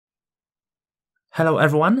Hello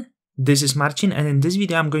everyone, this is Marcin, and in this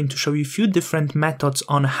video I'm going to show you a few different methods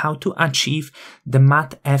on how to achieve the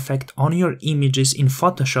matte effect on your images in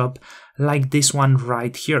Photoshop, like this one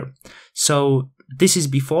right here. So this is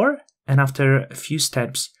before, and after a few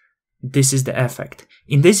steps this is the effect.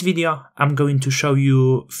 In this video I'm going to show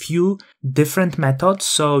you a few different methods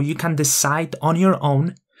so you can decide on your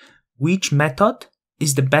own which method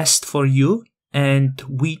is the best for you and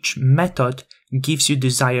which method gives you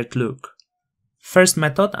desired look. First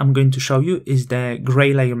method I'm going to show you is the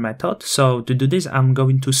gray layer method. So to do this I'm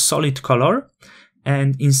going to solid color,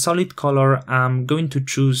 and in solid color I'm going to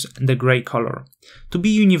choose the gray color. To be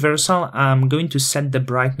universal I'm going to set the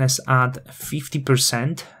brightness at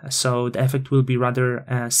 50%, so the effect will be rather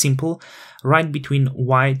simple, right between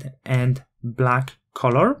white and black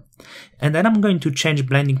color. And then I'm going to change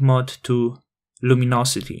blending mode to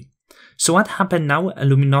luminosity. So what happened now,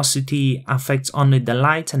 luminosity affects only the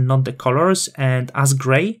light and not the colors, and as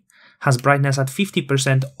gray has brightness at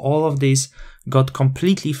 50%, all of this got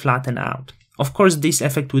completely flattened out. Of course this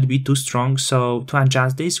effect would be too strong, so to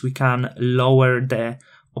adjust this we can lower the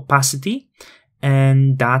opacity,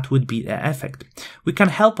 and that would be the effect. We can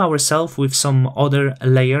help ourselves with some other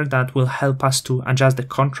layer that will help us to adjust the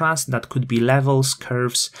contrast. That could be levels,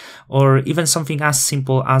 curves, or even something as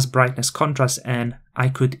simple as brightness contrast, and I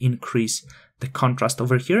could increase the contrast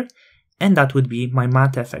over here, and that would be my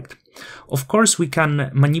matte effect. Of course we can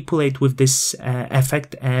manipulate with this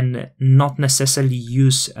effect and not necessarily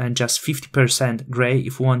use just 50% gray.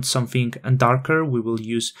 If we want something darker, we will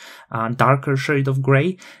use a darker shade of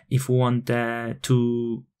gray. If we want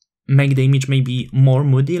to make the image maybe more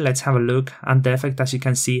moody, let's have a look at the effect. As you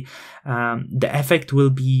can see, the effect will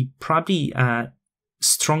be probably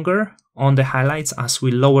stronger on the highlights as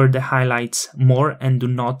we lower the highlights more and do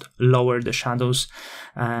not lower the shadows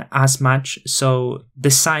as much. So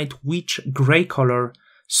decide which gray color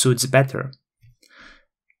suits better.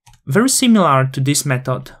 Very similar to this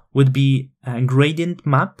method would be a gradient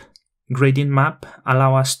map. Gradient map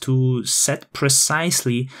allow us to set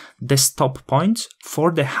precisely the stop points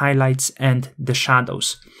for the highlights and the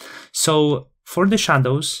shadows. So for the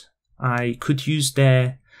shadows I could use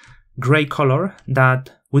the gray color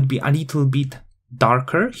that would be a little bit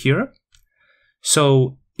darker here,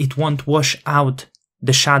 so it won't wash out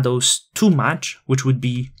the shadows too much, which would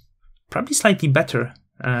be probably slightly better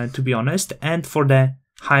to be honest. And for the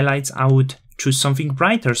highlights I would choose something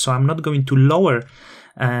brighter, so I'm not going to lower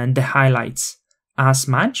the highlights as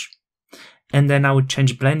much. And then I would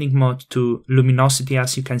change blending mode to luminosity.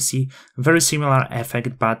 As you can see, very similar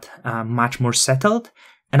effect but much more settled.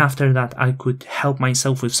 And after that I could help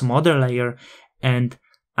myself with some other layer and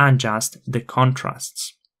adjust the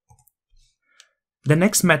contrasts. The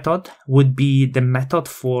next method would be the method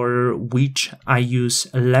for which I use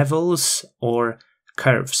levels or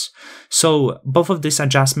curves. So both of these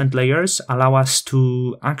adjustment layers allow us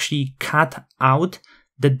to actually cut out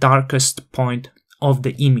the darkest point of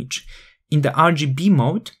the image. In the RGB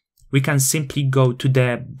mode, we can simply go to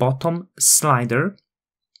the bottom slider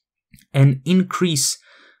and increase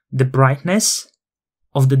the brightness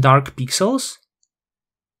of the dark pixels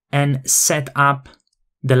and set up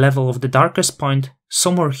the level of the darkest point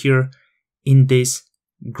somewhere here in this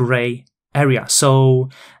gray area. So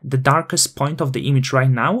the darkest point of the image right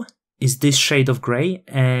now is this shade of gray,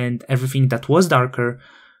 and everything that was darker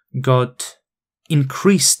got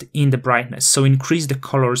increased in the brightness, so increase the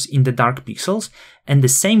colors in the dark pixels. And the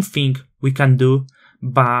same thing we can do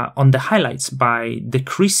on the highlights by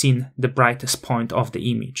decreasing the brightest point of the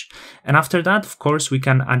image. And after that, of course, we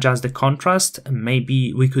can adjust the contrast.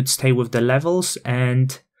 Maybe we could stay with the levels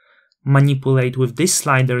and manipulate with these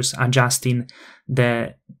sliders, adjusting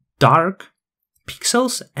the dark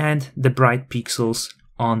pixels and the bright pixels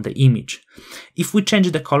on the image. If we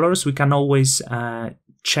change the colors, we can always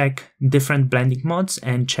check different blending modes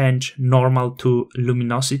and change normal to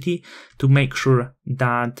luminosity to make sure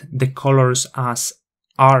that the colors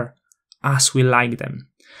are as we like them.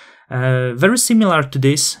 Very similar to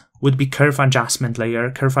this would be curve adjustment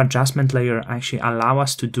layer. Curve adjustment layer actually allow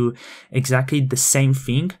us to do exactly the same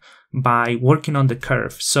thing by working on the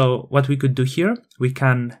curve. So what we could do here, we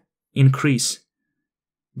can increase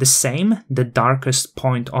the darkest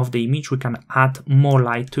point of the image. We can add more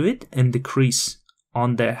light to it and decrease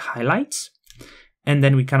on the highlights. And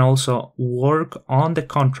then we can also work on the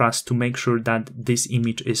contrast to make sure that this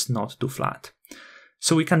image is not too flat.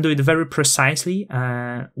 So we can do it very precisely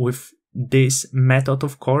with this method,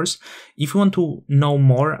 of course. If you want to know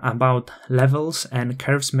more about levels and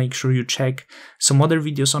curves, make sure you check some other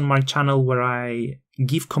videos on my channel where I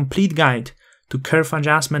give complete guide to curve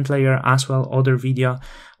adjustment layer, as well other video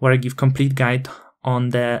where I give complete guide on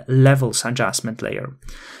the levels adjustment layer.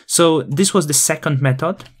 So this was the second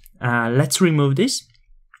method. Let's remove this.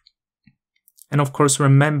 And of course,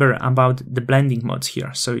 remember about the blending modes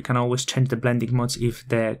here. So you can always change the blending modes if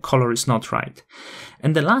the color is not right.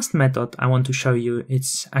 And the last method I want to show you,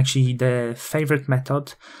 it's actually the favorite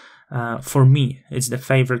method for me. It's the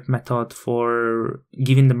favorite method for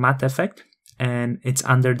giving the matte effect, and it's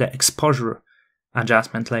under the exposure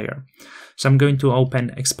adjustment layer. So I'm going to open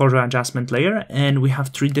exposure adjustment layer, and we have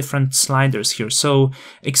 3 different sliders here. So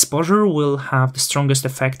exposure will have the strongest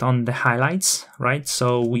effect on the highlights, right?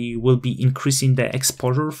 So we will be increasing the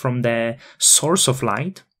exposure from the source of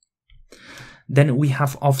light. Then we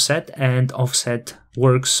have offset, and offset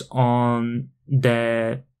works on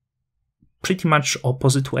the pretty much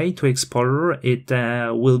opposite way to exposure. It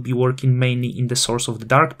will be working mainly in the source of the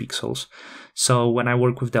dark pixels. So when I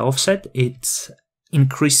work with the offset, it's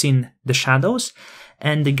increasing the shadows,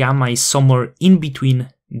 and the gamma is somewhere in between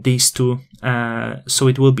these two, so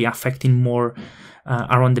it will be affecting more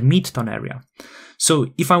around the mid-tone area. So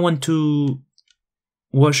if I want to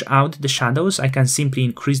wash out the shadows, I can simply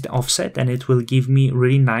increase the offset, and it will give me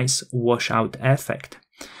really nice washout effect.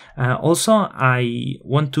 Also, I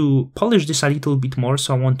want to polish this a little bit more,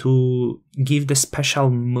 so I want to give the special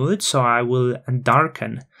mood, so I will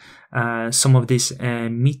darken some of these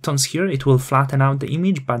midtones here. It will flatten out the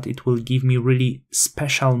image, but it will give me really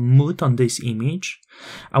special mood on this image.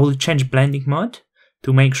 I will change blending mode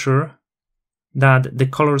to make sure that the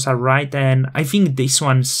colors are right, and I think these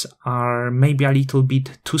ones are maybe a little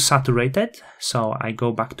bit too saturated, so I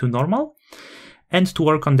go back to normal. And to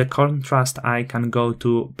work on the contrast, I can go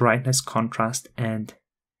to brightness, contrast, and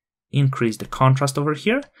increase the contrast over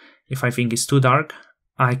here. If I think it's too dark,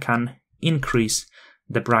 I can increase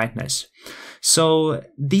the brightness. So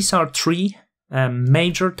these are 3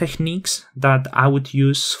 major techniques that I would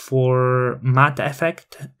use for matte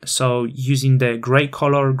effect. So using the gray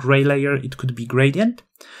color, gray layer, it could be gradient.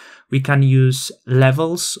 We can use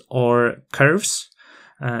levels or curves,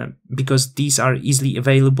 because these are easily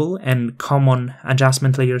available and common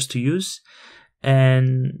adjustment layers to use.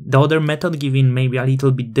 And the other method, giving maybe a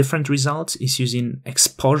little bit different results, is using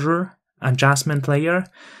exposure adjustment layer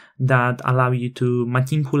that allow you to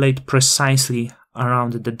manipulate precisely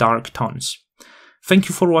around the dark tones. Thank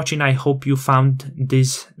you for watching. I hope you found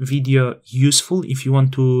this video useful. If you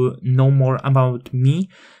want to know more about me,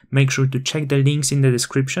 make sure to check the links in the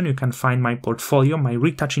description. You can find my portfolio, my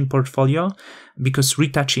retouching portfolio, because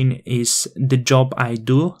retouching is the job I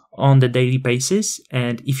do on the daily basis.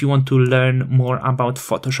 And if you want to learn more about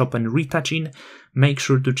Photoshop and retouching, make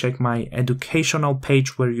sure to check my educational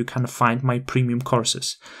page where you can find my premium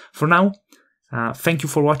courses. For now, thank you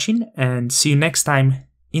for watching, and see you next time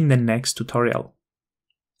in the next tutorial.